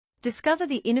Discover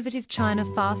the innovative China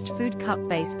fast food cup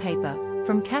base paper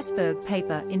from Casperg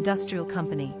Paper Industrial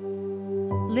Company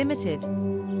Limited.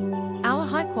 Our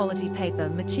high-quality paper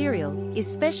material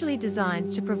is specially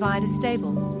designed to provide a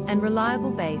stable and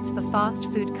reliable base for fast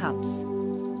food cups,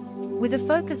 with a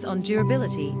focus on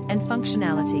durability and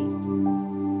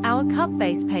functionality. Our cup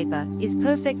base paper is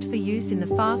perfect for use in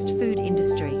the fast food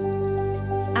industry.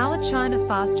 Our China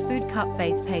fast food cup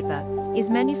base paper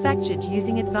is manufactured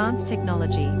using advanced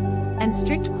technology and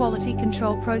strict quality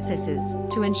control processes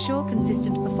to ensure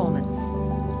consistent performance.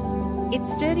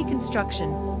 Its sturdy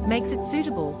construction makes it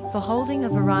suitable for holding a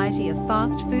variety of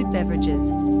fast food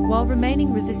beverages while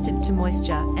remaining resistant to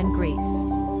moisture and grease.